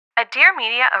a Dear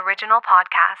Media original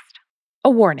podcast. A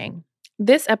warning.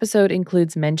 This episode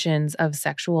includes mentions of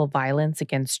sexual violence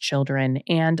against children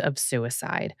and of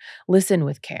suicide. Listen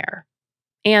with care.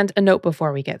 And a note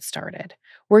before we get started.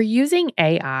 We're using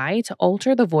AI to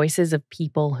alter the voices of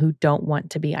people who don't want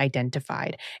to be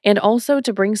identified, and also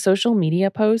to bring social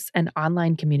media posts and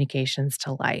online communications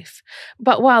to life.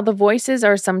 But while the voices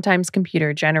are sometimes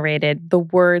computer-generated, the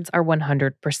words are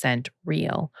 100%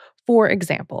 real. For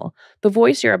example, the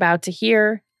voice you're about to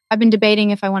hear, I've been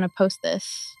debating if I want to post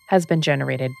this, has been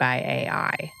generated by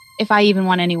AI. if I even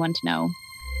want anyone to know.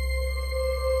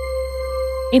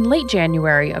 In late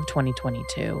January of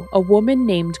 2022, a woman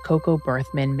named Coco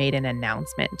Berthmann made an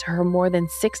announcement to her more than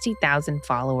 60,000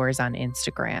 followers on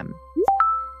Instagram.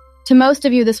 To most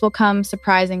of you, this will come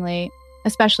surprisingly,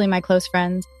 especially my close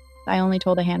friends. I only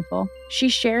told a handful. She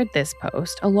shared this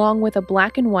post along with a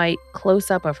black and white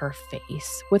close-up of her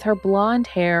face, with her blonde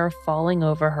hair falling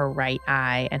over her right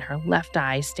eye and her left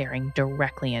eye staring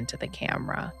directly into the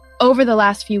camera. Over the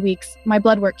last few weeks, my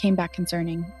blood work came back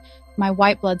concerning. My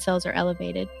white blood cells are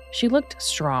elevated. She looked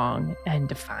strong and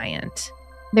defiant.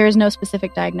 There is no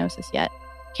specific diagnosis yet.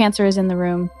 Cancer is in the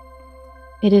room.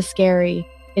 It is scary.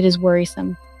 It is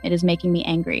worrisome. It is making me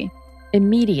angry.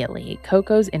 Immediately,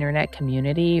 Coco's internet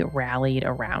community rallied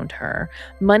around her.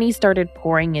 Money started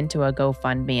pouring into a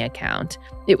GoFundMe account.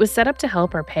 It was set up to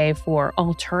help her pay for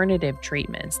alternative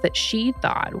treatments that she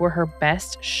thought were her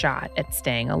best shot at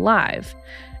staying alive.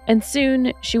 And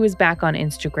soon, she was back on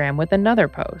Instagram with another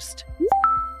post.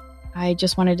 I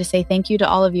just wanted to say thank you to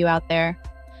all of you out there.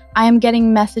 I am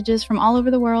getting messages from all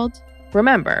over the world.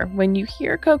 Remember, when you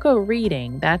hear Coco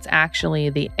reading, that's actually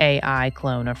the AI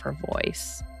clone of her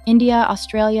voice. India,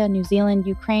 Australia, New Zealand,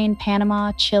 Ukraine,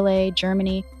 Panama, Chile,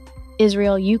 Germany,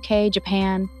 Israel, UK,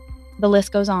 Japan. The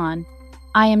list goes on.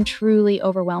 I am truly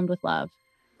overwhelmed with love.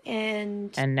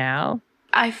 And now,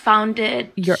 I found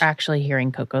it. You're actually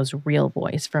hearing Coco's real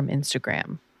voice from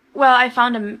Instagram. Well, I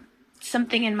found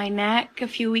something in my neck a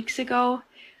few weeks ago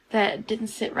that didn't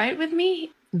sit right with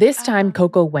me. This time,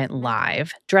 Coco went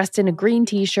live, dressed in a green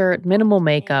t-shirt, minimal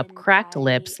makeup, cracked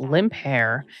lips, limp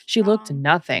hair. She looked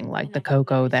nothing like the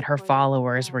Coco that her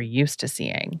followers were used to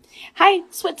seeing. Hi,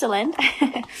 Switzerland.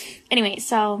 Anyway,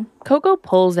 so Coco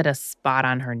pulls at a spot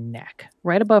on her neck,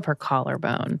 right above her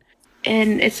collarbone.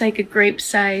 And it's like a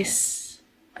grape-size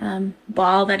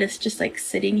ball that is just like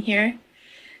sitting here.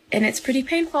 And it's pretty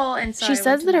painful. And so she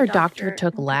says that her doctor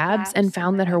took labs and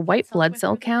found that her white blood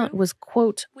cell count was,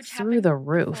 quote, through the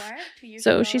roof.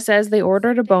 So she says they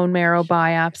ordered a bone marrow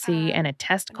biopsy and a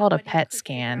test called a PET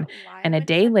scan. And a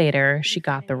day later, she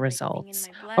got the results.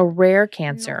 A rare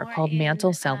cancer called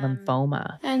mantle cell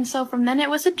lymphoma. And so from then it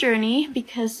was a journey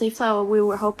because we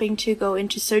were hoping to go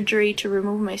into surgery to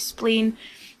remove my spleen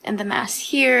and the mass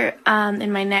here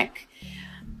in my neck.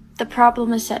 The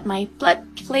problem is that my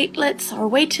blood platelets are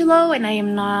way too low and I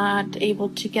am not able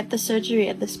to get the surgery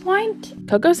at this point.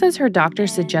 Coco says her doctor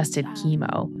suggested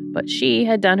chemo, but she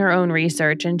had done her own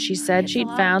research and she said she'd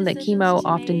found that chemo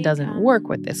often doesn't work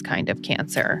with this kind of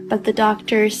cancer. But the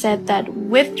doctor said that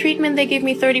with treatment, they gave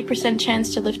me 30%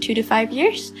 chance to live 2 to 5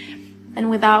 years and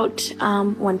without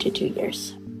 1 to 2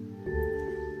 years.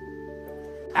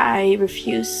 I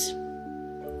refuse.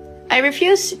 I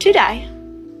refuse to die.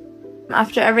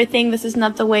 After everything, this is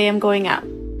not the way I'm going out.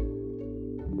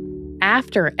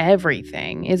 After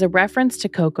everything is a reference to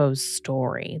Coco's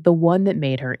story, the one that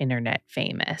made her internet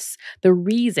famous, the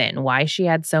reason why she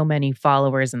had so many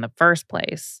followers in the first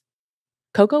place.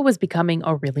 Coco was becoming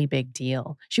a really big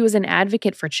deal. She was an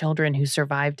advocate for children who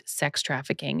survived sex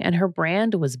trafficking, and her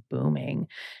brand was booming.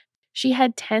 She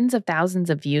had tens of thousands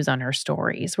of views on her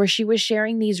stories where she was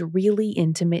sharing these really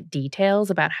intimate details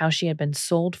about how she had been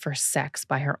sold for sex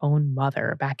by her own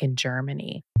mother back in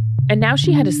Germany. And now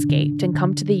she had escaped and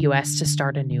come to the US to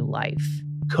start a new life.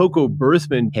 Coco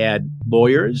Berthmann had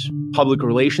lawyers, public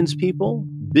relations people,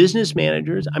 business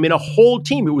managers. I mean, a whole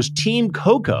team. It was Team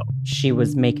Coco. She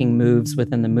was making moves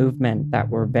within the movement that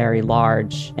were very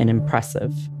large and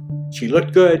impressive. She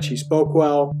looked good. She spoke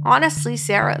well. Honestly,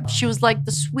 Sarah, she was like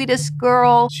the sweetest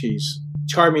girl. She's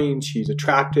charming. She's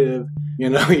attractive. You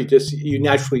know, you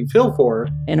naturally feel for her.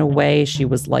 In a way, she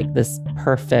was like this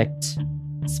perfect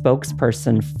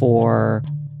spokesperson for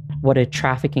what a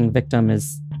trafficking victim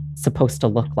is supposed to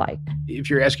look like. If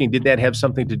you're asking, did that have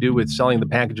something to do with selling the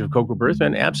package of Coco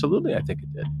Berthmann? Absolutely, I think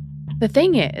it did. The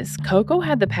thing is, Coco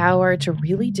had the power to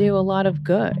really do a lot of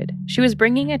good. She was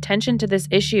bringing attention to this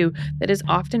issue that is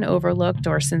often overlooked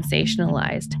or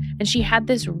sensationalized, and she had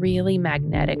this really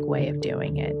magnetic way of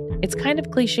doing it. It's kind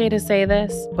of cliche to say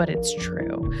this, but it's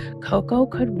true. Coco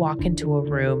could walk into a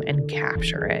room and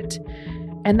capture it.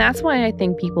 And that's why I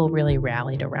think people really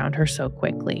rallied around her so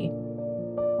quickly.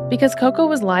 Because Coco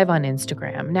was live on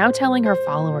Instagram, now telling her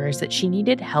followers that she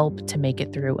needed help to make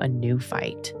it through a new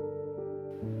fight.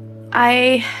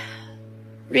 I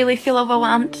really feel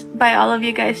overwhelmed by all of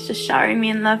you guys just showering me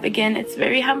in love again. It's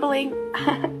very humbling.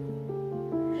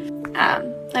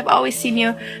 I've always seen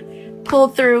you pull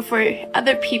through for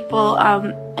other people,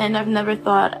 and I've never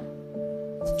thought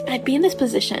I'd be in this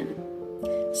position.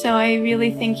 So I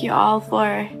really thank you all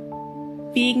for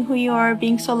being who you are,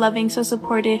 being so loving, so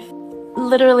supportive,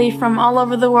 literally from all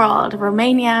over the world.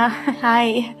 Romania,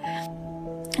 hi.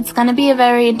 It's gonna be a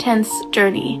very intense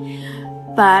journey,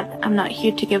 but I'm not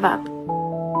here to give up.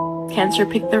 Cancer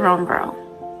picked the wrong girl.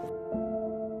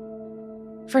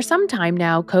 For some time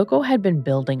now, Coco had been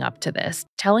building up to this,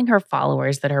 telling her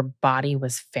followers that her body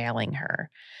was failing her.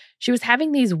 She was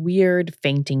having these weird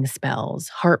fainting spells,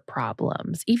 heart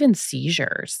problems, even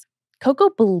seizures.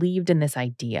 Coco believed in this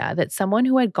idea that someone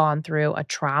who had gone through a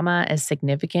trauma as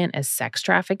significant as sex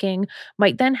trafficking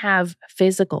might then have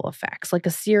physical effects, like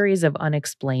a series of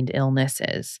unexplained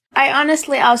illnesses. I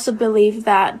honestly also believe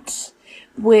that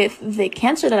with the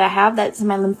cancer that I have, that's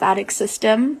my lymphatic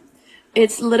system.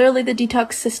 It's literally the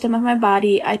detox system of my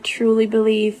body. I truly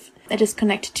believe it is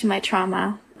connected to my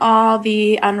trauma. All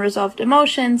the unresolved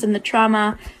emotions and the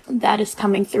trauma that is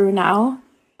coming through now.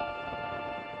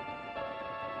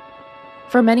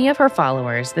 For many of her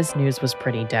followers, this news was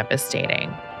pretty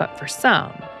devastating. But for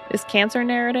some, this cancer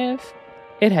narrative,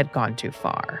 it had gone too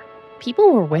far.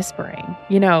 People were whispering,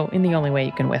 in the only way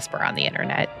you can whisper on the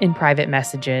internet, in private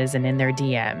messages and in their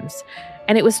DMs.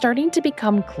 And it was starting to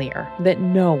become clear that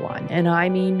no one, and I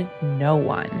mean no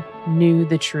one, knew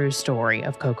the true story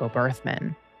of Coco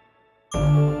Berthmann.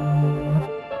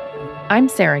 I'm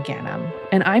Sarah Ganem,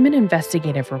 and I'm an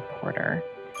investigative reporter.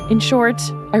 In short,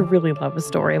 I really love a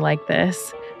story like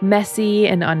this, messy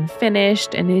and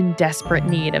unfinished and in desperate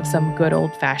need of some good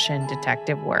old-fashioned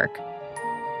detective work.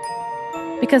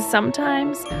 Because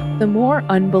sometimes, the more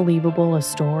unbelievable a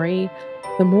story,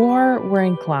 the more we're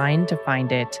inclined to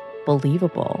find it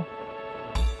believable.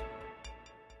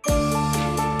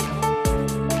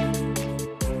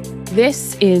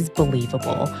 This is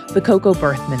Believable, the Coco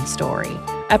Berthmann story,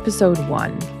 Episode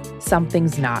 1,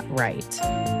 Something's Not Right.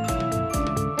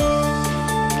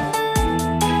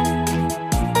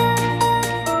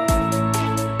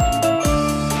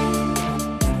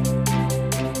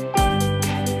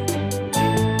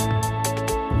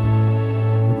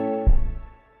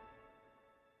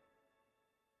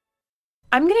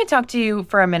 I'm going to talk to you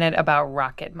for a minute about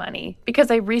Rocket Money because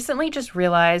I recently just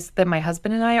realized that my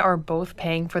husband and I are both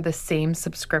paying for the same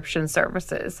subscription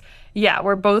services. Yeah,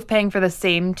 we're both paying for the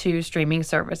same 2 streaming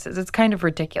services. It's kind of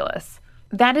ridiculous.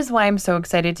 That is why I'm so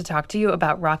excited to talk to you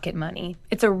about Rocket Money.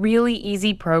 It's a really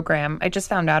easy program. I just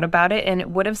found out about it and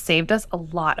it would have saved us a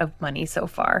lot of money so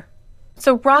far.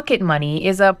 So Rocket Money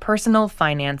is a personal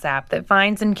finance app that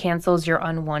finds and cancels your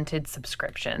unwanted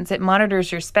subscriptions. It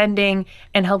monitors your spending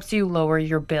and helps you lower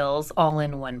your bills all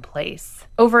in one place.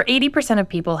 Over 80% of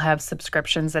people have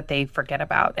subscriptions that they forget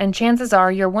about, and chances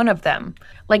are you're one of them.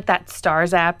 Like that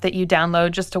Stars app that you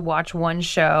download just to watch one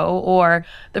show, or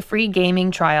the free gaming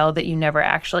trial that you never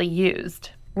actually used.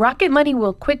 Rocket Money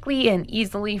will quickly and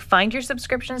easily find your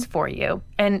subscriptions for you.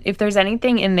 And if there's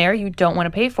anything in there you don't want to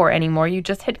pay for anymore, you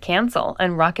just hit cancel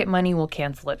and Rocket Money will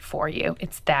cancel it for you.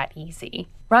 It's that easy.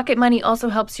 Rocket Money also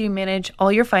helps you manage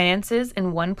all your finances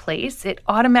in one place. It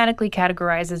automatically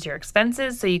categorizes your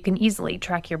expenses so you can easily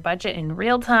track your budget in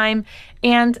real time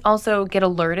and also get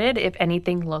alerted if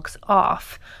anything looks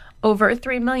off. Over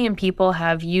 3 million people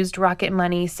have used Rocket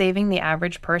Money, saving the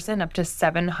average person up to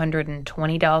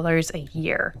 $720 a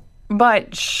year.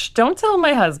 But don't tell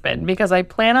my husband, because I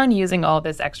plan on using all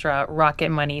this extra Rocket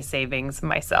Money savings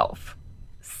myself.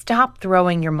 Stop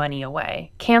throwing your money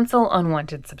away, cancel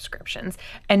unwanted subscriptions,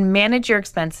 and manage your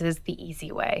expenses the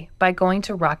easy way by going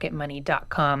to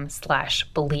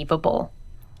rocketmoney.com/believable.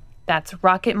 That's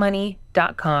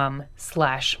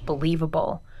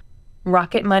rocketmoney.com/believable.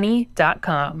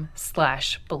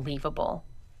 rocketmoney.com/believable.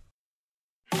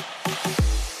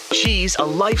 She's a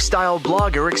lifestyle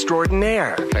blogger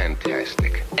extraordinaire.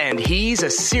 Fantastic. And he's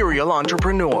a serial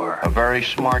entrepreneur. A very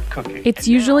smart cookie. It's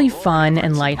usually fun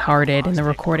and lighthearted in the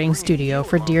recording studio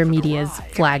for Dear Media's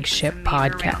flagship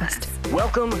podcast.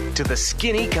 Welcome to The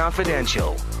Skinny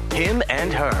Confidential. Him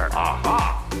and her.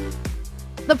 Aha!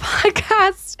 The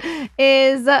podcast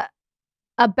is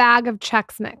a bag of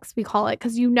Chex Mix, we call it,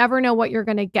 because you never know what you're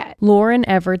going to get. Lauren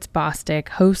Everts Bostic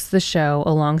hosts the show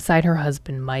alongside her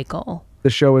husband, Michael. The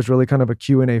show is really kind of a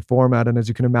Q&A format. And as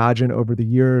you can imagine, over the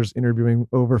years, interviewing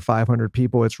over 500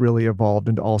 people, it's really evolved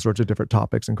into all sorts of different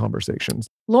topics and conversations.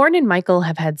 Lauren and Michael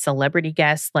have had celebrity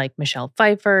guests like Michelle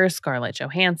Pfeiffer, Scarlett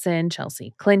Johansson,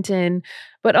 Chelsea Clinton,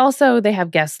 but also they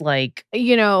have guests like,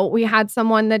 we had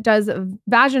someone that does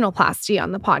vaginoplasty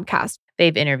on the podcast.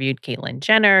 They've interviewed Caitlyn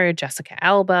Jenner, Jessica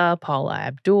Alba, Paula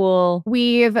Abdul.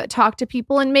 We've talked to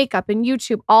people in makeup and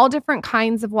YouTube, all different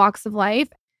kinds of walks of life.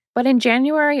 But in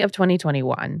January of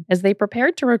 2021, as they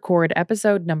prepared to record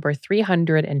episode number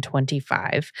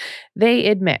 325, they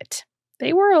admit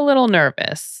they were a little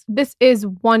nervous. This is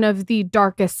one of the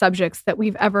darkest subjects that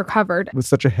we've ever covered. With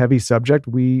such a heavy subject,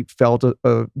 we felt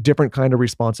a different kind of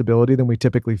responsibility than we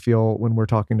typically feel when we're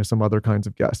talking to some other kinds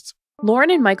of guests.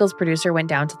 Lauren and Michael's producer went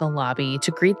down to the lobby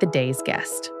to greet the day's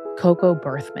guest, Coco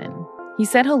Berthmann. He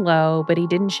said hello, but he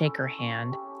didn't shake her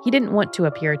hand. He didn't want to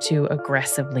appear too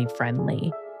aggressively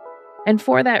friendly. And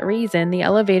for that reason, the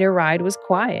elevator ride was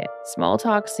quiet. Small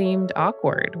talk seemed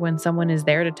awkward when someone is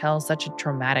there to tell such a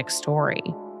traumatic story.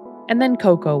 And then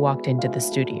Coco walked into the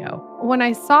studio. When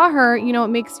I saw her, it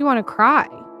makes you want to cry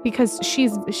because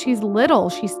she's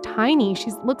little, she's tiny, she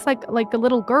looks like a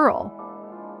little girl.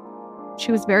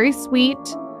 She was very sweet.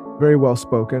 Very well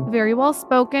spoken. Very well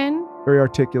spoken. Very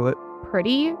articulate.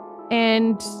 Pretty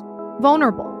and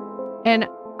vulnerable. And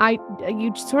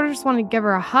you sort of just want to give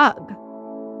her a hug.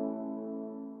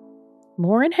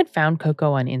 Lauren had found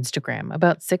Coco on Instagram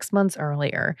about 6 months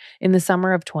earlier in the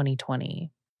summer of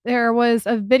 2020. There was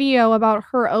a video about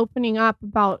her opening up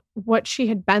about what she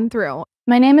had been through.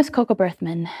 My name is Coco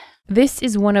Berthmann. This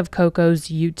is one of Coco's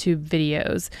YouTube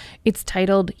videos. It's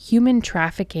titled Human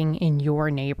Trafficking in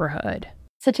Your Neighborhood.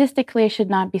 Statistically, I should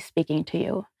not be speaking to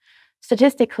you.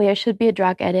 Statistically, I should be a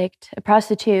drug addict, a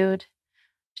prostitute.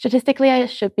 Statistically, I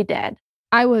should be dead.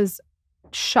 I was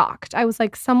shocked. I was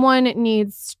like, someone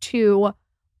needs to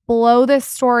blow this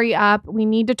story up. We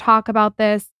need to talk about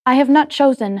this. I have not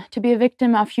chosen to be a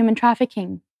victim of human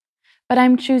trafficking, but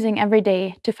I'm choosing every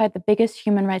day to fight the biggest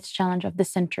human rights challenge of the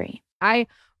century. I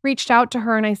reached out to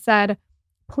her and I said,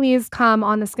 please come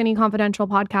on the Skinny Confidential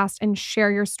podcast and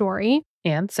share your story.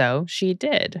 And so she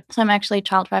did. So I'm actually a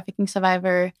child trafficking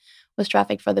survivor. Was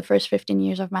trafficked for the first 15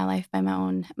 years of my life by my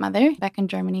own mother back in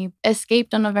Germany.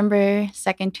 Escaped on November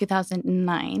 2nd,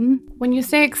 2009. When you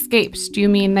say escaped, do you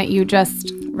mean that you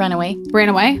just ran away? Ran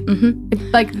away?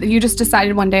 Mm-hmm. Like you just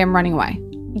decided one day I'm running away?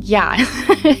 Yeah.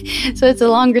 So it's a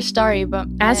longer story, but...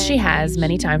 As she has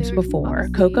many times before,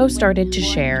 Coco started to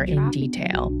share in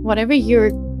detail. Whatever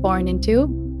you're born into,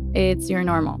 it's your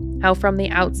normal. How from the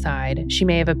outside, she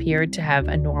may have appeared to have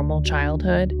a normal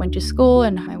childhood. Went to school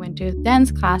and I went to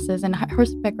dance classes and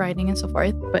horseback riding and so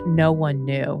forth. But no one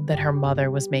knew that her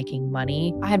mother was making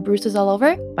money. I had bruises all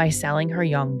over. By selling her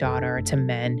young daughter to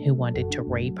men who wanted to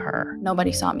rape her.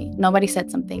 Nobody saw me. Nobody said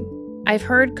something. I've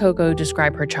heard Coco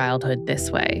describe her childhood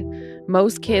this way.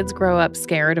 Most kids grow up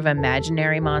scared of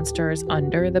imaginary monsters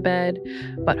under the bed,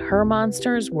 but her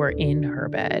monsters were in her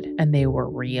bed and they were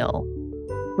real.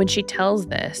 When she tells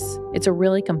this, it's a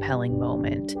really compelling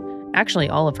moment. Actually,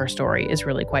 all of her story is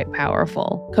really quite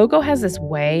powerful. Coco has this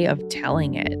way of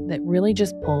telling it that really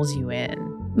just pulls you in.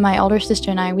 My older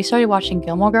sister and I, we started watching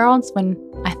Gilmore Girls when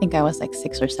I think I was like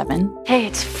 6 or 7. Hey,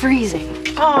 it's freezing.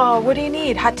 Oh, what do you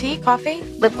need? Hot tea, coffee?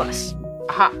 Lip gloss.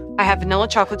 Aha. I have vanilla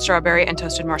chocolate strawberry and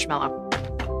toasted marshmallow.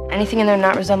 Anything in there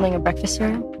not resembling a breakfast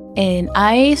cereal? And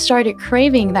I started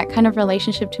craving that kind of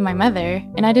relationship to my mother.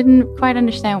 And I didn't quite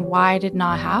understand why I did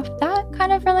not have that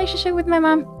kind of relationship with my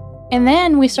mom. And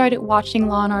then we started watching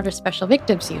Law & Order Special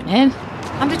Victims Unit.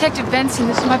 I'm Detective Benson.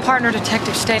 This is my partner,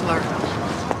 Detective Stadler.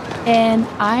 And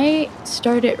I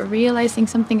started realizing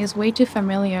something is way too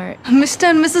familiar. Mr.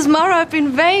 and Mrs. Mara have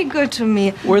been very good to me.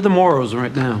 Where are the Moros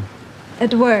right now?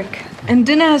 At work. And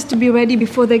dinner has to be ready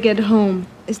before they get home.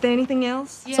 Is there anything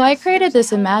else? So I created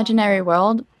this imaginary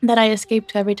world that I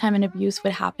escaped to every time an abuse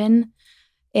would happen.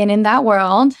 And in that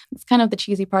world, it's kind of the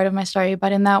cheesy part of my story,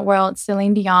 but in that world,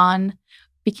 Celine Dion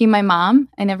became my mom.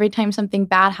 And every time something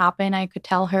bad happened, I could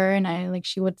tell her and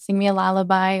she would sing me a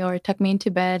lullaby or tuck me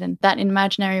into bed. And that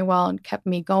imaginary world kept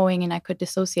me going and I could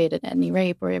dissociate at any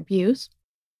rape or abuse.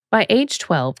 By age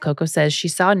 12, Coco says she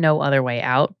saw no other way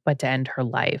out but to end her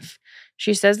life.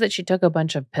 She says that she took a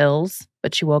bunch of pills,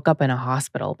 but she woke up in a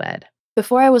hospital bed.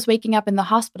 Before I was waking up in the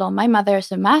hospital, my mother,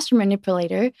 as a master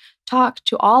manipulator, talked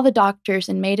to all the doctors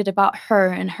and made it about her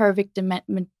and her victim.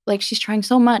 Like she's trying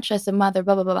so much as a mother,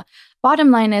 blah, blah, blah, blah. Bottom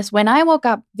line is, when I woke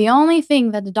up, the only thing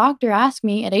that the doctor asked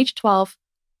me at age 12,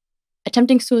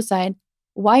 attempting suicide,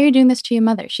 why are you doing this to your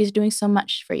mother? She's doing so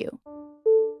much for you.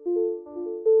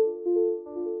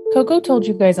 Coco told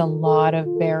you guys a lot of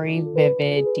very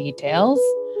vivid details.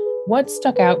 What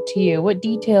stuck out to you? What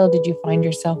detail did you find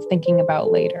yourself thinking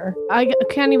about later? I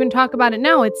can't even talk about it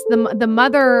now. It's the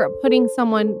mother putting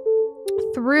someone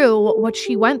through what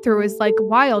she went through is like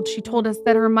wild. She told us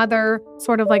that her mother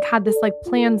sort of like had this like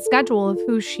planned schedule of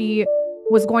who she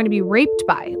was going to be raped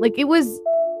by. Like, it was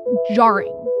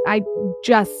jarring. I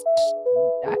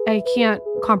can't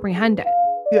comprehend it.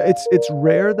 Yeah, it's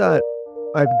rare that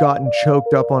I've gotten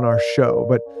choked up on our show,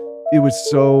 but it was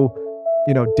so,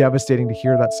 devastating to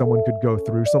hear that someone could go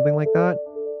through something like that.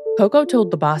 Coco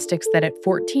told the Bostics that at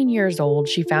 14 years old,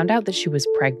 she found out that she was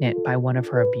pregnant by one of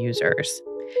her abusers.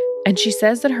 And she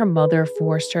says that her mother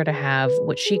forced her to have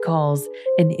what she calls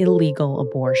an illegal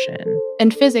abortion.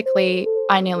 And physically,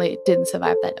 I nearly didn't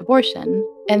survive that abortion.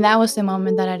 And that was the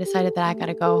moment that I decided that I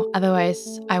gotta go.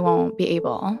 Otherwise, I won't be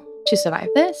able to survive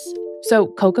this. So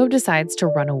Coco decides to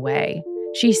run away.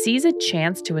 She sees a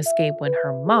chance to escape when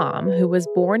her mom, who was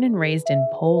born and raised in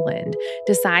Poland,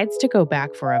 decides to go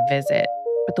back for a visit.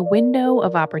 But the window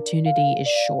of opportunity is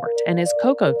short, and as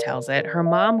Coco tells it, her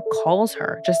mom calls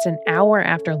her just an hour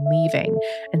after leaving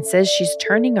and says she's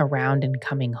turning around and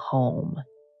coming home.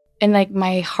 And like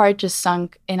my heart just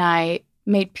sunk, and I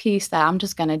made peace that I'm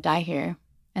just gonna die here,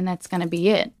 and that's gonna be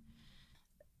it.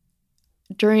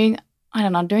 During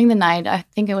the night, I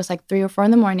think it was like 3 or 4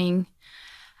 in the morning,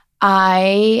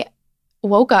 I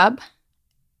woke up,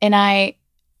 and I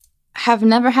have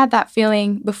never had that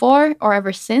feeling before or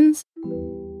ever since.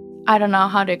 I don't know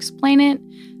how to explain it.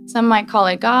 Some might call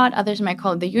it God, others might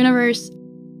call it the universe.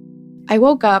 I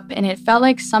woke up and it felt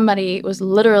like somebody was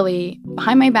literally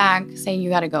behind my back saying,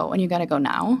 you gotta go, and you gotta go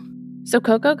now. So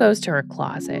Coco goes to her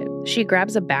closet. She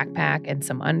grabs a backpack and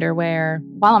some underwear.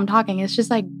 While I'm talking, it's just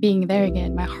like being there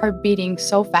again, my heart beating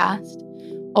so fast.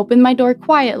 Opened my door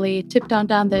quietly, tiptoed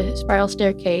down the spiral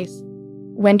staircase,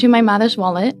 went to my mother's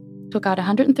wallet, took out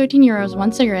 113 euros,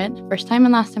 1 cigarette, first time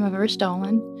and last time I've ever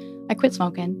stolen. I quit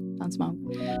smoking, don't smoke.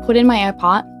 Put in my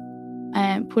iPod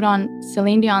and put on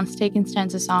Celine Dion's Taking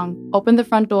Stanza song, opened the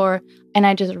front door, and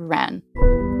I just ran.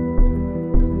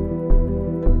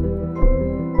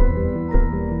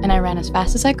 And I ran as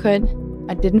fast as I could.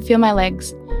 I didn't feel my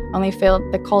legs, only felt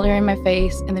the cold air in my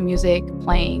face and the music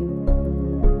playing.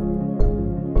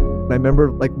 I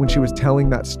remember like when she was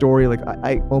telling that story, like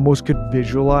I almost could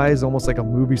visualize almost like a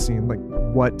movie scene, like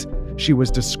what she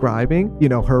was describing,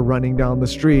 her running down the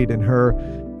street and her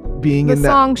being in that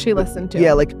song she listened to.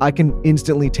 Yeah, like I can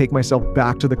instantly take myself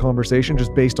back to the conversation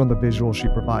just based on the visual she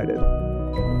provided.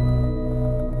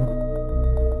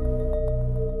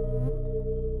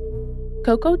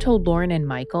 Coco told Lauren and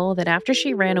Michael that after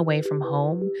she ran away from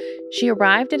home, she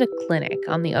arrived at a clinic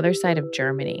on the other side of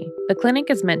Germany. The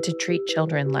clinic is meant to treat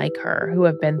children like her who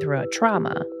have been through a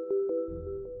trauma.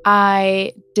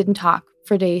 I didn't talk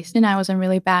for days, and I was in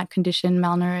really bad condition,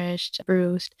 malnourished,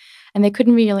 bruised, and they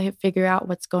couldn't really figure out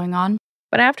what's going on.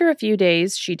 But after a few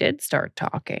days, she did start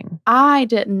talking. I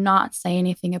did not say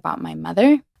anything about my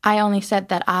mother. I only said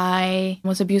that I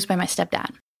was abused by my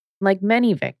stepdad. Like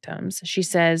many victims, she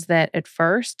says that at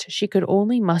first, she could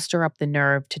only muster up the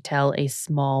nerve to tell a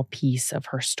small piece of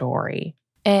her story.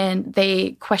 And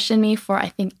they questioned me for, I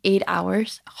think, 8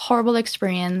 hours. Horrible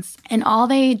experience. And all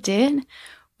they did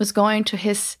was go into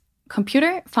his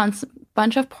computer, found a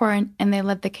bunch of porn, and they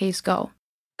let the case go.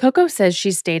 Coco says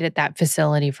she stayed at that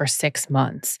facility for 6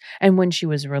 months. And when she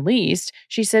was released,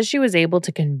 she says she was able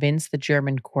to convince the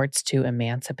German courts to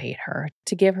emancipate her,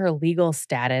 to give her legal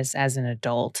status as an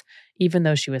adult, even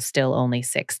though she was still only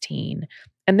 16.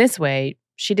 And this way,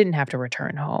 she didn't have to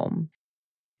return home.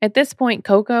 At this point,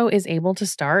 Coco is able to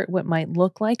start what might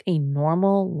look like a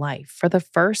normal life for the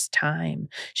first time.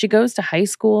 She goes to high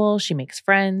school, she makes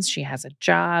friends, she has a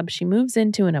job, she moves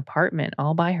into an apartment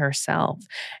all by herself,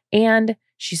 and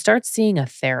she starts seeing a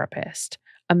therapist,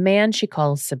 a man she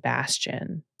calls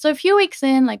Sebastian. So a few weeks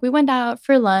in, we went out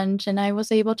for lunch and I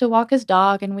was able to walk his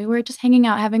dog and we were just hanging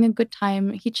out, having a good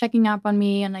time. He checking up on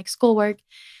me and schoolwork.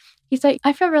 He's like,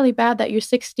 I feel really bad that you're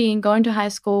 16, going to high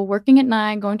school, working at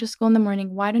night, going to school in the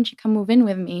morning. Why don't you come move in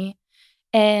with me?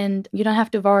 And you don't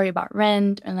have to worry about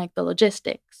rent and the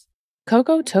logistics.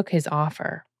 Coco took his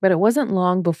offer, but it wasn't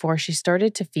long before she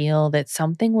started to feel that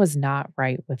something was not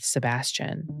right with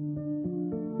Sebastian.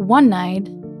 One night,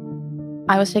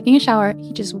 I was taking a shower.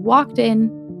 He just walked in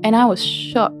and I was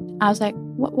shocked. I was like,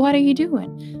 what are you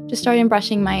doing? Just started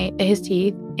brushing his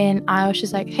teeth. And I was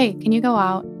just like, hey, can you go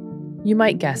out? You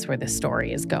might guess where this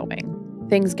story is going.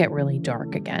 Things get really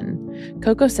dark again.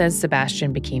 Coco says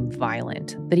Sebastian became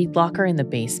violent, that he'd lock her in the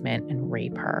basement and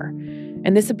rape her.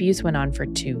 And this abuse went on for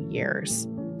 2 years.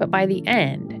 But by the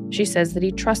end, She says that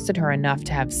he trusted her enough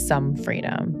to have some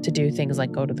freedom to do things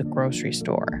like go to the grocery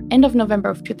store. End of November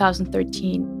of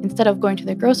 2013, instead of going to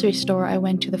the grocery store, I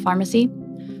went to the pharmacy,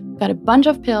 got a bunch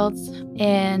of pills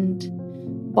and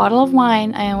a bottle of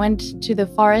wine. I went to the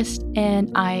forest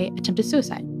and I attempted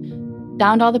suicide.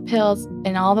 Downed all the pills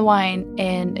and all the wine,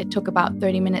 and it took about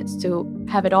 30 minutes to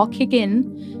have it all kick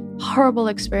in. Horrible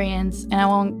experience, and I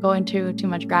won't go into too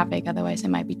much graphic, otherwise it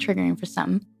might be triggering for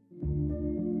some.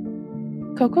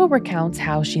 Coco recounts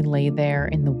how she lay there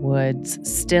in the woods,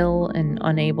 still and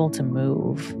unable to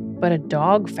move. But a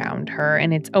dog found her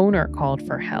and its owner called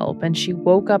for help, and she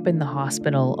woke up in the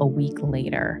hospital a week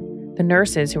later. The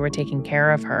nurses who were taking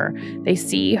care of her, they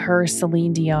see her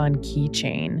Celine Dion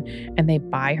keychain, and they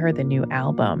buy her the new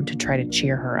album to try to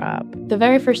cheer her up. The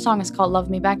very first song is called Love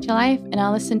Me Back to Life, and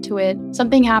I listened to it.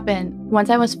 Something happened. Once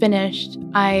I was finished,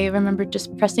 I remember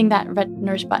just pressing that red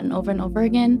nurse button over and over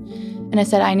again, and I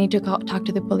said, I need to talk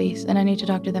to the police, and I need to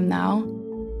talk to them now.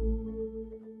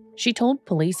 She told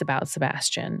police about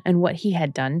Sebastian and what he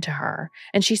had done to her,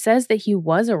 and she says that he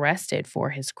was arrested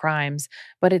for his crimes,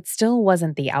 but it still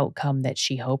wasn't the outcome that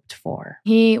she hoped for.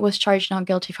 He was charged not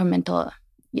guilty for mental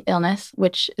illness,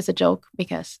 which is a joke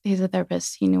because he's a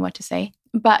therapist. He knew what to say.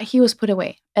 But he was put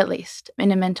away, at least,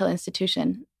 in a mental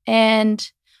institution.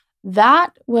 And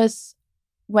that was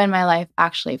when my life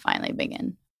actually finally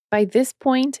began. By this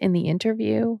point in the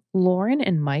interview, Lauren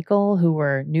and Michael, who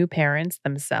were new parents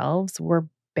themselves, were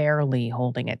barely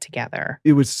holding it together.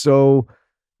 It was so,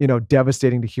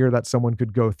 devastating to hear that someone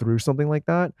could go through something like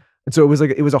that. And so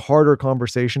it was a harder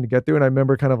conversation to get through. And I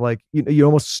remember kind of like, you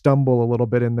almost stumble a little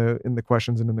bit in the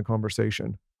questions and in the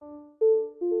conversation.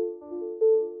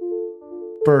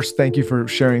 First, thank you for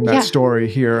sharing that story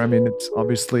here. I mean, it's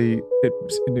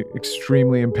an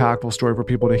extremely impactful story for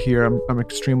people to hear. I'm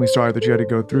extremely sorry that you had to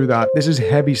go through that. This is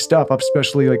heavy stuff,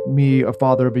 especially like me, a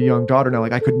father of a young daughter now.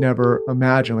 Like I could never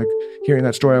imagine like hearing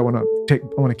that story. I want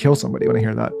to kill somebody when I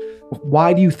hear that.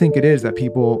 Why do you think it is that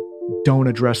people don't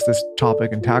address this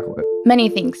topic and tackle it? Many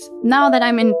things. Now that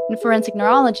I'm in forensic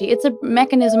neurology, it's a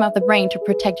mechanism of the brain to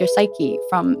protect your psyche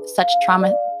from such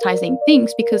traumatizing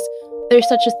things, because there's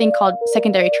such a thing called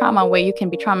secondary trauma where you can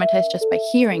be traumatized just by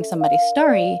hearing somebody's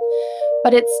story.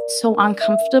 But it's so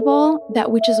uncomfortable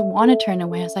that we just want to turn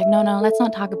away. It's like, no, let's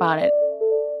not talk about it.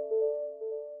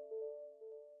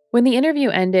 When the interview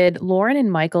ended, Lauren and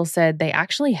Michael said they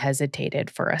actually hesitated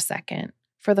for a second.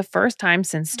 For the first time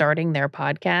since starting their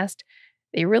podcast,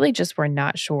 they really just were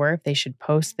not sure if they should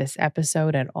post this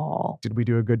episode at all. Did we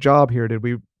do a good job here? Did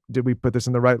we put this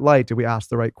in the right light? Did we ask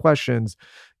the right questions?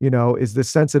 Is this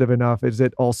sensitive enough? Is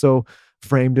it also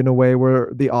framed in a way where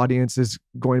the audience is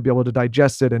going to be able to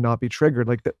digest it and not be triggered?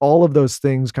 Like all of those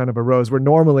things kind of arose where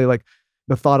normally like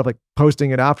the thought of like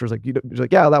posting it after is like, you're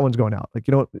like, yeah, that one's going out. Like,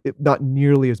 not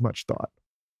nearly as much thought.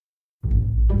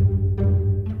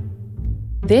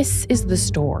 This is the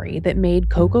story that made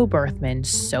Coco Berthmann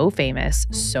so famous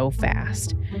so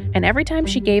fast. And every time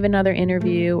she gave another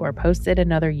interview or posted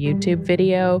another YouTube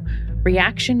video,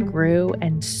 reaction grew,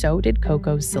 and so did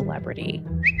Coco's celebrity.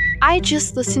 I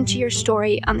just listened to your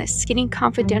story on the Skinny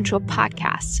Confidential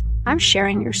podcast. I'm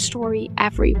sharing your story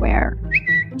everywhere.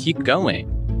 Keep going.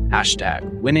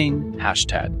 #winning,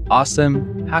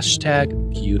 #awesome,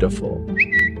 #beautiful.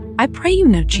 I pray you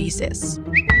know Jesus.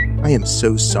 I am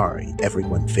so sorry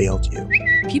everyone failed you.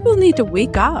 People need to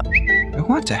wake up. I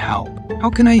want to help.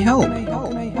 How can I help?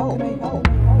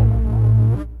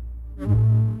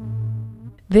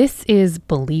 This is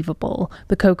Believable,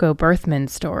 the Coco Berthmann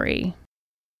story.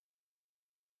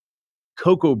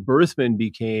 Coco Berthmann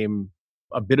became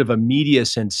a bit of a media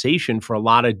sensation for a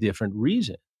lot of different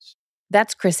reasons.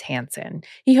 That's Chris Hansen.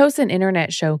 He hosts an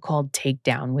internet show called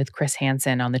Takedown with Chris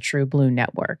Hansen on the True Blue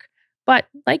Network. But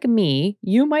like me,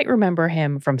 you might remember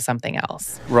him from something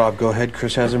else. Rob, go ahead.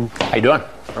 Chris has him. How you doing?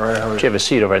 All right, how are you? Should have a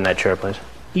seat over in that chair, please.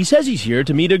 He says he's here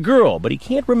to meet a girl, but he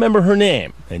can't remember her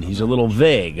name, and he's a little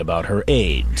vague about her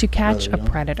age. To catch a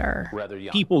predator.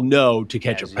 People know To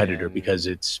Catch a Predator because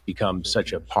it's become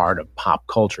such a part of pop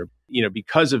culture.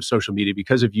 Because of social media,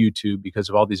 because of YouTube, because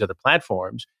of all these other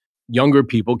platforms, younger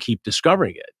people keep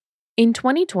discovering it. In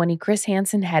 2020, Chris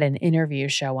Hansen had an interview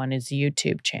show on his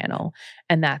YouTube channel,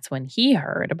 and that's when he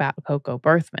heard about Coco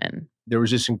Berthmann. There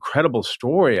was this incredible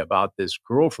story about this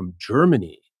girl from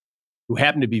Germany who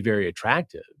happened to be very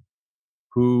attractive,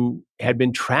 who had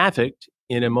been trafficked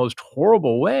in a most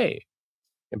horrible way.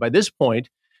 And by this point,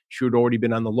 she had already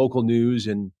been on the local news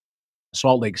in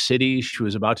Salt Lake City. She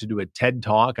was about to do a TED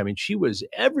Talk. I mean, she was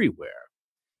everywhere.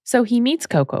 So he meets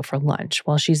Coco for lunch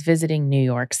while she's visiting New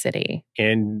York City.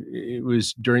 And it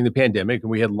was during the pandemic, and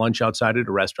we had lunch outside at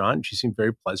a restaurant. She seemed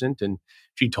very pleasant, and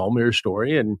she told me her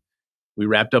story, and we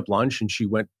wrapped up lunch, and she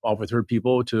went off with her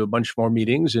people to a bunch more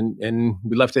meetings, and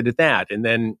we left it at that. And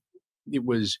then it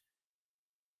was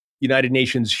United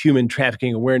Nations Human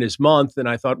Trafficking Awareness Month, and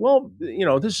I thought, well,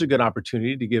 this is a good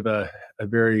opportunity to give a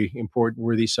very important,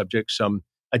 worthy subject some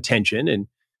attention,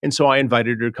 and so I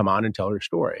invited her to come on and tell her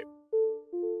story.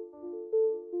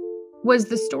 Was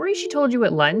the story she told you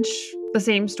at lunch the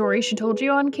same story she told you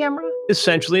on camera?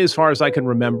 Essentially, as far as I can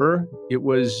remember, it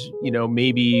was,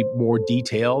 maybe more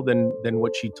detail than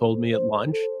what she told me at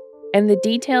lunch. And the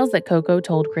details that Coco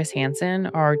told Chris Hansen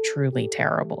are truly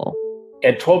terrible.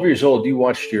 At 12 years old, you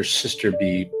watched your sister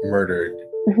be murdered.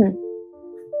 Mm-hmm.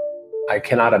 I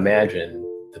cannot imagine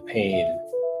the pain,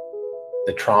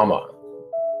 the trauma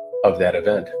of that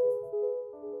event.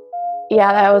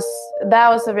 Yeah, that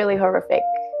was a really horrific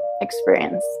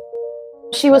experience.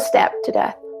 She was stabbed to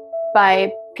death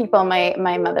by people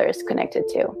my mother is connected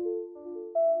to.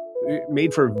 It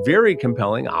made for a very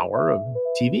compelling hour of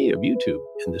TV, of YouTube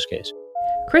in this case.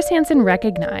 Chris Hansen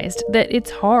recognized that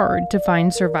it's hard to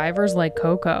find survivors like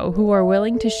Coco who are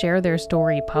willing to share their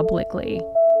story publicly.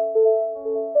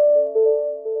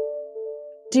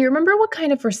 Do you remember what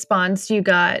kind of response you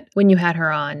got when you had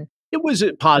her on? It was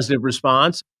a positive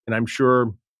response, and I'm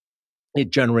sure it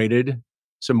generated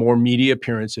some more media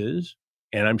appearances,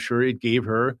 and I'm sure it gave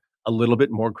her a little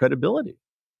bit more credibility,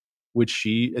 which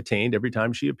she attained every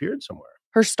time she appeared somewhere.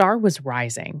 Her star was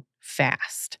rising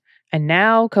fast, and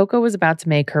now Coco was about to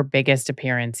make her biggest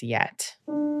appearance yet.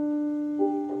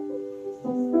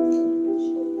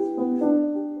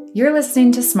 You're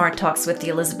listening to Smart Talks with the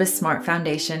Elizabeth Smart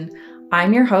Foundation.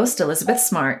 I'm your host, Elizabeth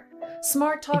Smart.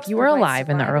 Smart Talks. If you were alive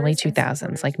in the early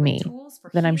 2000s like me,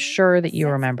 then I'm sure that you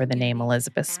remember the name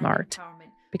Elizabeth Smart.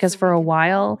 Because for a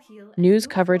while, news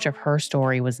coverage of her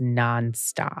story was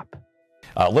nonstop.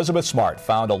 Elizabeth Smart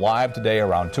found alive today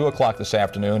around 2 o'clock this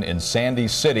afternoon in Sandy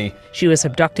City. She was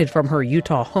abducted from her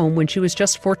Utah home when she was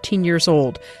just 14 years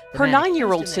old. Her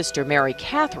 9-year-old sister, Mary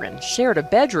Catherine, shared a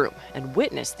bedroom and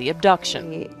witnessed the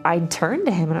abduction. I turned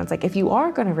to him and I was like, if you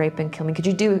are going to rape and kill me, could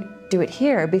you do it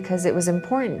here? Because it was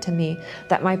important to me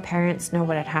that my parents know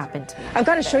what had happened to me. I've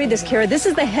got to show you this, Kara. This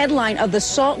is the headline of the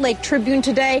Salt Lake Tribune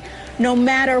today. No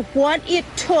matter what it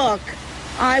took,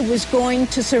 I was going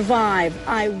to survive.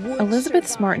 Elizabeth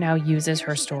Smart now uses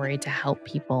her story to help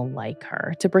people like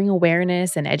her, to bring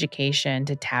awareness and education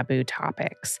to taboo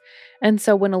topics. And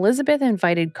so when Elizabeth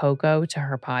invited Coco to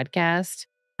her podcast,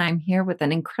 I'm here with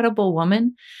an incredible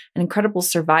woman, an incredible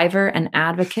survivor and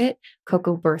advocate,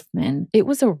 Coco Berthmann. It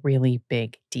was a really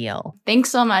big deal. Thanks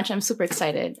so much. I'm super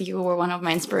excited. You were one of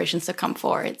my inspirations to come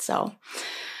forward. So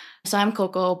I'm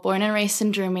Coco, born and raised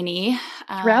in Germany.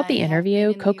 Throughout the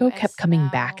interview, Coco kept coming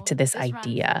back to this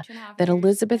idea that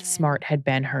Elizabeth Smart had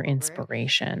been her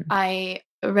inspiration. I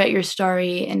read your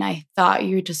story and I thought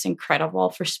you were just incredible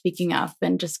for speaking up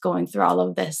and just going through all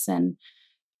of this and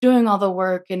doing all the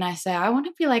work. And I said, I want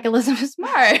to be like Elizabeth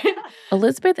Smart.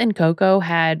 Elizabeth and Coco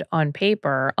had, on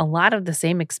paper, a lot of the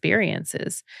same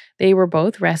experiences. They were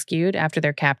both rescued after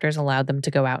their captors allowed them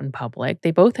to go out in public. They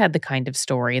both had the kind of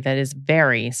story that is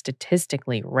very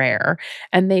statistically rare,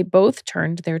 and they both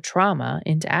turned their trauma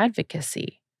into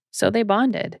advocacy. So they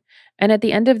bonded. And at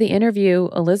the end of the interview,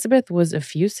 Elizabeth was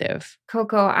effusive.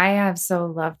 Coco, I have so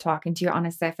loved talking to you.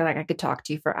 Honestly, I feel like I could talk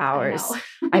to you for hours.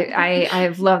 I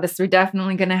have loved this. We're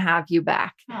definitely going to have you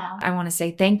back. Aww. I want to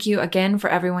say thank you again for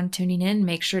everyone tuning in.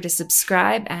 Make sure to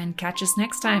subscribe and catch us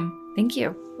next time. Thank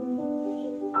you.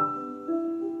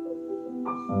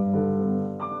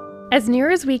 As near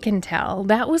as we can tell,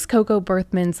 that was Coco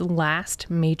Berthmann's last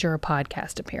major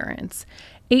podcast appearance.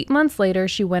 8 months later,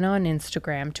 she went on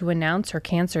Instagram to announce her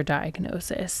cancer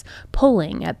diagnosis,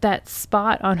 pulling at that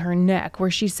spot on her neck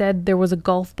where she said there was a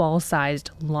golf ball-sized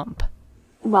lump.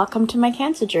 Welcome to my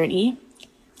cancer journey.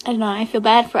 I don't know, I feel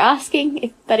bad for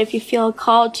asking, but if you feel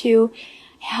called to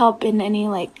help in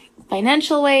any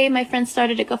financial way, my friends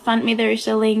started a GoFundMe. There is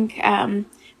a link.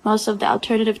 Most of the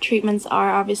alternative treatments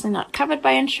are obviously not covered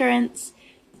by insurance,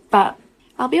 but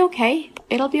I'll be okay.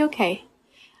 It'll be okay.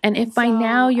 And if by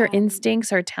now your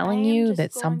instincts are telling you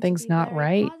that something's not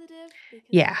right,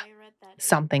 yeah,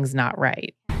 something's not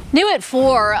right. New at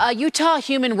 4, a Utah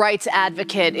human rights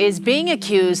advocate is being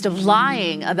accused of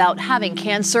lying about having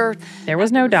cancer. There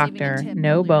was no doctor,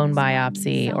 no bone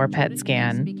biopsy or PET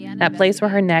scan. That place where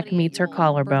her neck meets her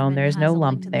collarbone, there's no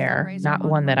lump there. Not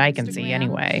one that I can see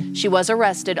anyway. She was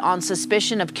arrested on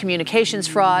suspicion of communications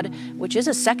fraud, which is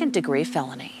a second-degree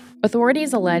felony.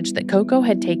 Authorities allege that Coco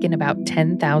had taken about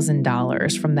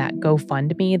 $10,000 from that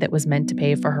GoFundMe that was meant to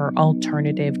pay for her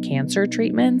alternative cancer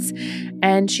treatments,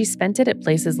 and she spent it at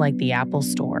places like the Apple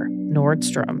Store,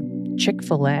 Nordstrom,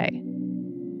 Chick-fil-A.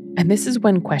 And this is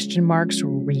when question marks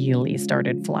really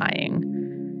started flying.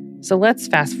 So let's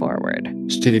fast forward.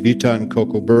 State of Utah and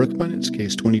Coco Berthmann. It's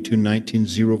case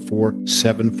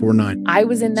 22-19-04749. I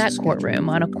was in that courtroom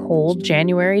on a cold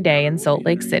January day in Salt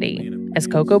Lake City as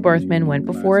Coco Berthmann went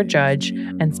before a judge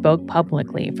and spoke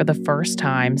publicly for the first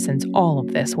time since all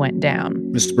of this went down.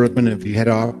 Mr. Berthmann, have you had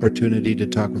an opportunity to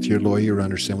talk with your lawyer or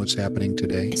understand what's happening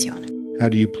today? Yes, Your Honor. How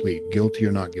do you plead? Guilty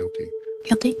or not guilty?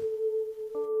 Guilty.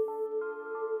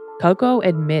 Coco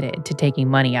admitted to taking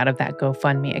money out of that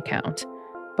GoFundMe account,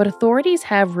 but authorities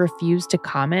have refused to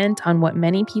comment on what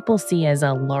many people see as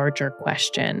a larger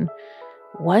question.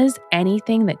 Was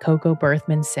anything that Coco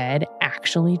Berthmann said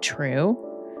actually true?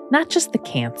 Not just the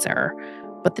cancer,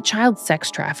 but the child sex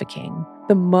trafficking,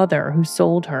 the mother who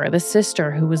sold her, the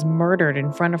sister who was murdered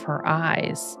in front of her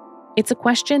eyes. It's a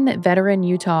question that veteran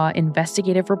Utah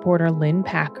investigative reporter Lynn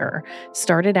Packer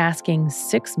started asking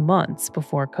 6 months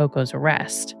before Coco's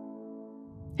arrest.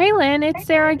 Hey, Lynn, it's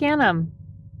Sarah Ganem.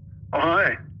 Oh,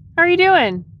 hi. How are you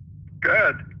doing?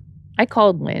 Good. I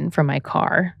called Lynn from my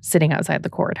car, sitting outside the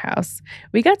courthouse.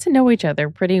 We got to know each other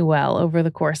pretty well over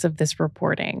the course of this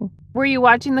reporting. Were you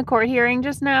watching the court hearing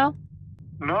just now?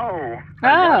 No,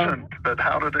 I wasn't, but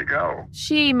how did it go?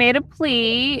 She made a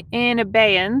plea in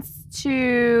abeyance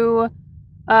to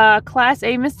Class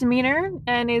A misdemeanor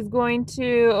and is going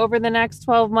to, over the next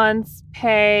 12 months,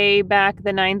 pay back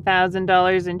the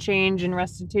 $9,000 in change in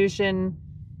restitution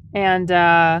and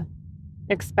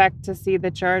expect to see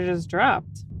the charges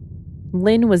dropped.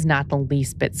 Lynn was not the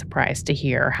least bit surprised to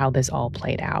hear how this all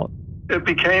played out. It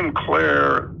became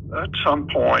clear at some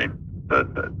point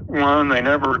that, one, they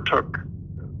never took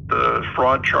the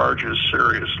fraud charges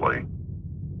seriously,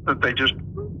 that they just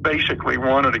basically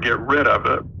wanted to get rid of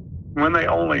it. When they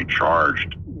only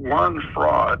charged one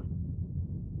fraud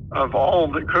of all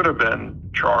that could have been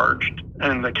charged,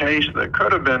 and the case that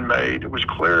could have been made, it was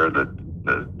clear that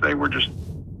they were just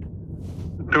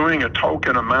doing a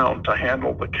token amount to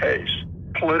handle the case.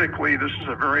 Politically, this is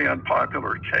a very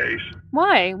unpopular case.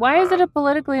 Why? Why is it a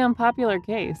politically unpopular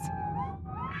case?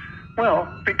 Well,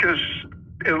 because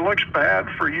it looks bad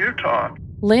for Utah.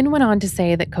 Lynn went on to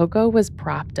say that Coco was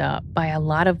propped up by a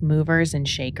lot of movers and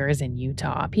shakers in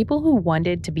Utah, people who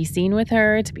wanted to be seen with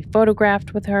her, to be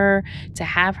photographed with her, to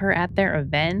have her at their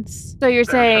events. So you're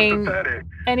saying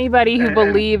anybody who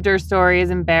believed her story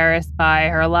is embarrassed by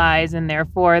her lies and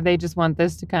therefore they just want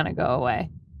this to kind of go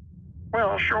away?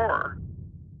 Well, sure.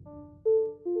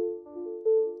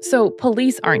 So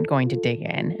police aren't going to dig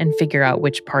in and figure out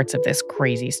which parts of this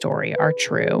crazy story are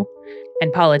true.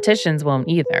 And politicians won't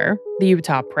either. The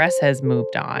Utah press has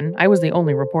moved on. I was the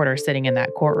only reporter sitting in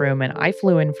that courtroom, and I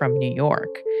flew in from New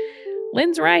York.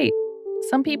 Lynn's right.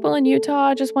 Some people in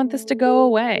Utah just want this to go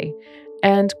away.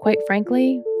 And quite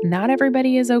frankly, not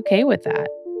everybody is okay with that.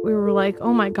 We were like,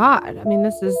 oh my God. I mean,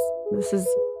 this is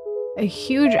a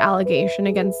huge allegation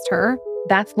against her.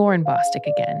 That's Lauren Bostic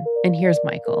again. And here's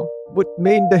Michael. What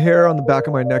made the hair on the back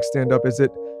of my neck stand up is it,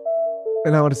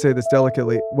 and I want to say this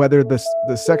delicately, whether the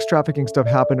sex trafficking stuff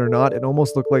happened or not, it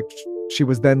almost looked like she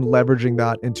was then leveraging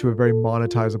that into a very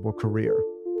monetizable career.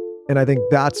 And I think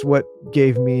that's what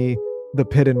gave me the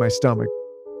pit in my stomach.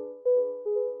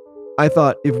 I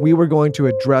thought if we were going to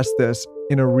address this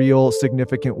in a real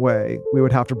significant way, we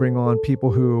would have to bring on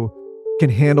people who can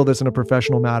handle this in a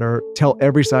professional manner, tell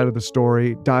every side of the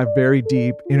story, dive very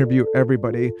deep, interview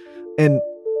everybody. And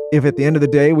if at the end of the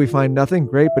day we find nothing,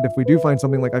 great. But if we do find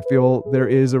something, like I feel there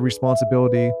is a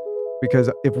responsibility,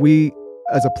 because if we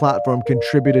as a platform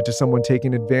contributed to someone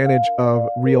taking advantage of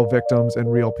real victims and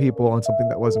real people on something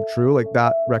that wasn't true, like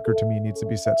that record to me needs to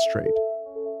be set straight.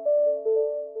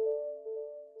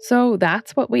 So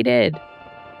that's what we did.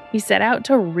 We set out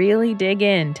to really dig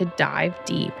in, to dive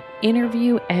deep,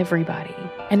 interview everybody.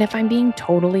 And if I'm being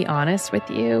totally honest with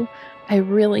you, I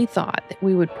really thought that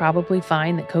we would probably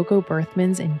find that Coco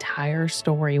Berthmann's entire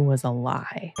story was a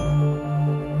lie.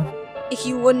 If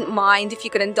you wouldn't mind, if you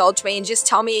could indulge me and just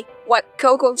tell me what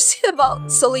Coco said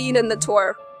about Celine and the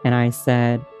tour. And I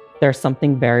said, there's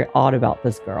something very odd about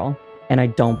this girl, and I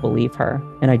don't believe her,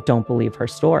 and I don't believe her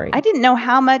story. I didn't know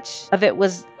how much of it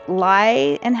was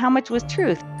lie and how much was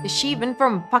truth. Is she even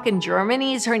from fucking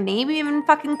Germany? Is her name even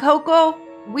fucking Coco?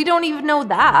 We don't even know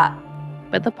that.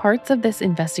 But the parts of this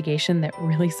investigation that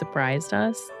really surprised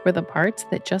us were the parts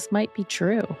that just might be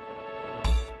true.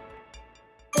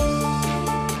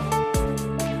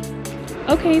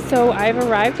 Okay, so I've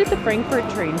arrived at the Frankfurt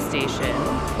train station.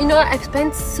 You know, I've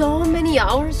spent so many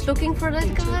hours looking for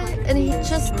that guy, and he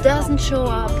just doesn't show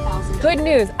up. Good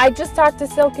news, I just talked to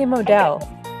Silke Modell.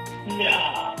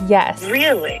 No. Yes.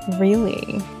 Really?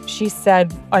 Really. She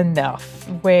said enough.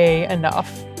 Way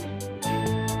enough.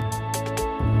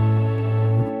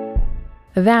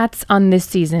 That's on this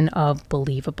season of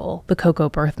Believable, the Coco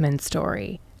Berthmann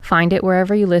story. Find it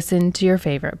wherever you listen to your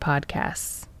favorite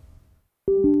podcasts.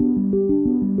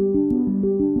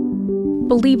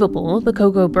 Believable, the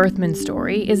Coco Berthmann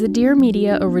story, is a Dear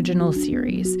Media original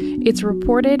series. It's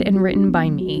reported and written by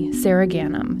me, Sarah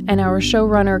Ganem, and our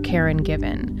showrunner, Karen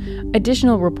Given.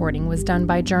 Additional reporting was done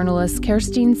by journalists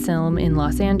Kerstin Silm in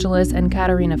Los Angeles and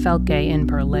Katharina Felke in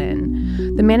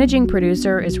Berlin. The managing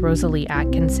producer is Rosalie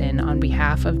Atkinson on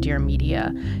behalf of Dear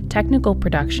Media. Technical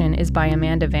production is by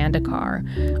Amanda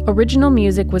Vandekar. Original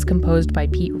music was composed by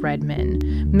Pete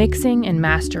Redman. Mixing and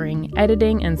mastering,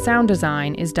 editing, and sound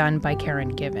design is done by Karen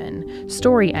Given.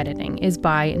 Story editing is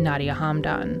by Nadia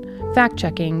Hamdan.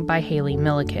 Fact-checking by Haley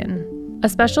Milliken. A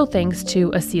special thanks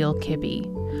to Asil Kibbe.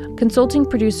 Consulting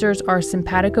producers are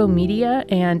Simpatico Media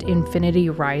and Infinity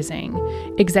Rising.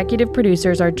 Executive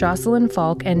producers are Jocelyn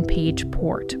Falk and Paige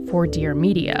Port for Dear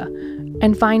Media.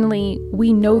 And finally,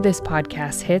 we know this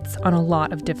podcast hits on a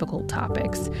lot of difficult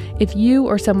topics. If you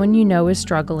or someone you know is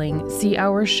struggling, see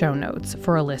our show notes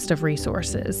for a list of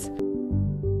resources.